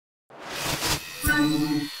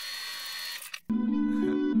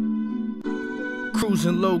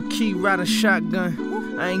Cruising low key, riding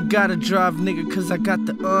shotgun. I ain't gotta drive, nigga, cause I got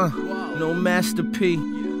the no Master P.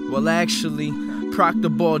 Well, actually, Proctor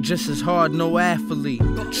ball just as hard, no athlete.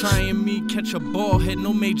 Trying me, catch a ball, had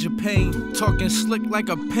no major pain. Talking slick like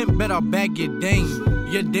a pimp, bet I'll bag your dame.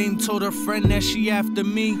 Your dame told her friend that she after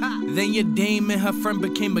me. Then your dame and her friend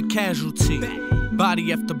became a casualty.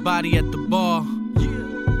 Body after body at the bar.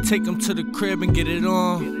 Take him to the crib and get it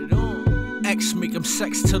on. X make him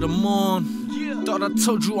sex till the morn. Thought I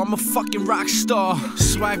told you I'm a fucking rock star.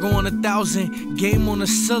 Swagger on 1,000, game on the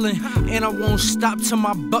ceiling. And I won't stop till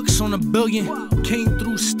my bucks on 1 billion. Came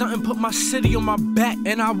through stunting, put my city on my back.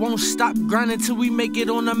 And I won't stop grinding till we make it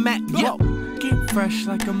on the mat. Yo, get fresh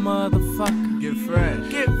like a motherfucker. Get fresh.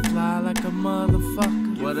 Get fly like a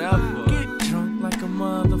motherfucker. Whatever. Get drunk like a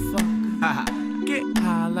motherfucker. Get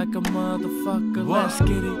high like a motherfucker. What? Let's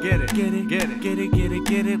get it, Get it, get it, get it, get it, get it,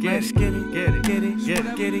 get it. get Let's it, get it, get it, get it, get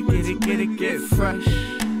it, get it, get it, get it. Get fresh,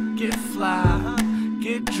 get fly,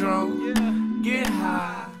 get drunk, get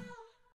high.